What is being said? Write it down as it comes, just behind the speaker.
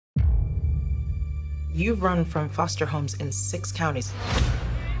You've run from foster homes in 6 counties.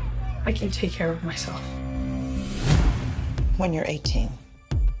 I can take care of myself. When you're 18,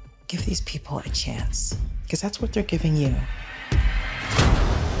 give these people a chance, because that's what they're giving you.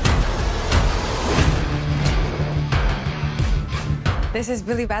 This is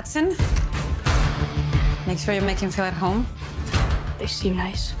Billy Batson. Make sure you make him feel at home. They seem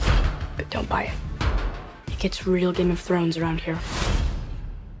nice, but don't buy it. It gets real Game of Thrones around here.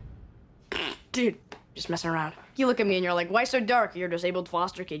 Dude, just messing around. You look at me and you're like, why so dark? You're a disabled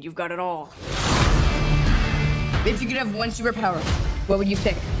foster kid. You've got it all. If you could have one superpower, what would you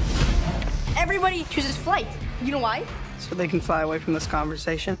pick? Everybody chooses flight. You know why? So they can fly away from this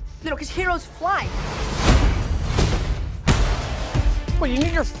conversation? No, because heroes fly. What, you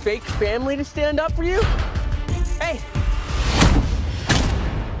need your fake family to stand up for you? Hey!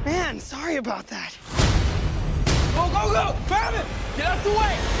 Man, sorry about that. Go, go, go! Grab it! Get out the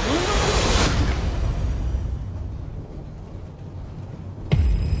way!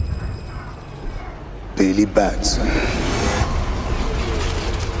 Billy Batson,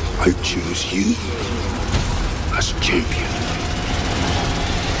 I choose you as champion.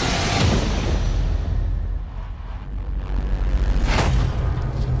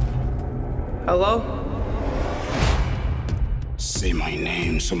 Hello? Say my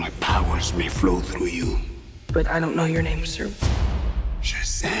name so my powers may flow through you. But I don't know your name, sir.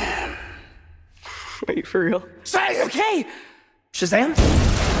 SHAZAM. Are you for real? Say, okay! SHAZAM?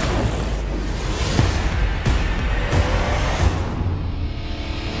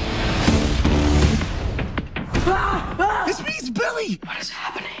 This means Billy! What is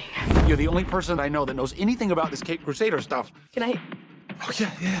happening? You're the only person I know that knows anything about this Cape Crusader stuff. Can I? Oh,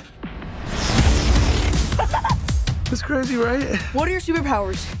 yeah. That's crazy, right? What are your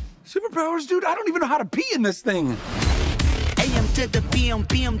superpowers? Superpowers, dude? I don't even know how to pee in this thing. AM to the PM,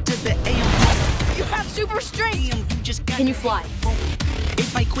 PM to the AM. You have super strength. Can you fly?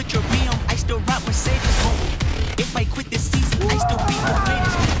 If I quit your realm, I still rock Mercedes. If I quit this season, I still be the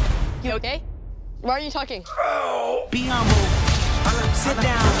greatest. You okay? Why are you talking? Be humble. Sit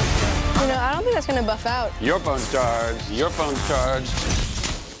down. You know, I don't think that's gonna buff out. Your phone's charged. Your phone's charged.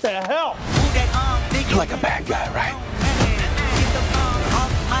 What the hell? You're like a bad guy, right?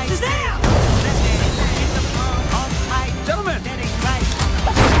 Gentlemen!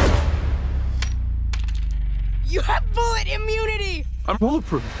 You have bullet immunity. I'm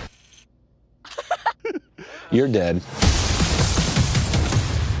bulletproof. You're dead.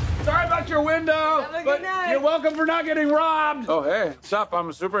 Sorry about your window, but you're welcome for not getting robbed. Oh, hey, what's up? I'm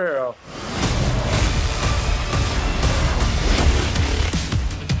a superhero.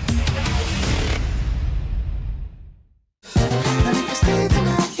 And if you stay the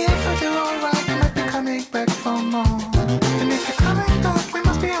night, yeah, if you're alright, you might be coming back for more. And if you're coming back, we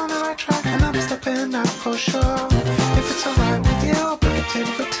must be on the right track, and I'll be stepping up for sure. If it's alright.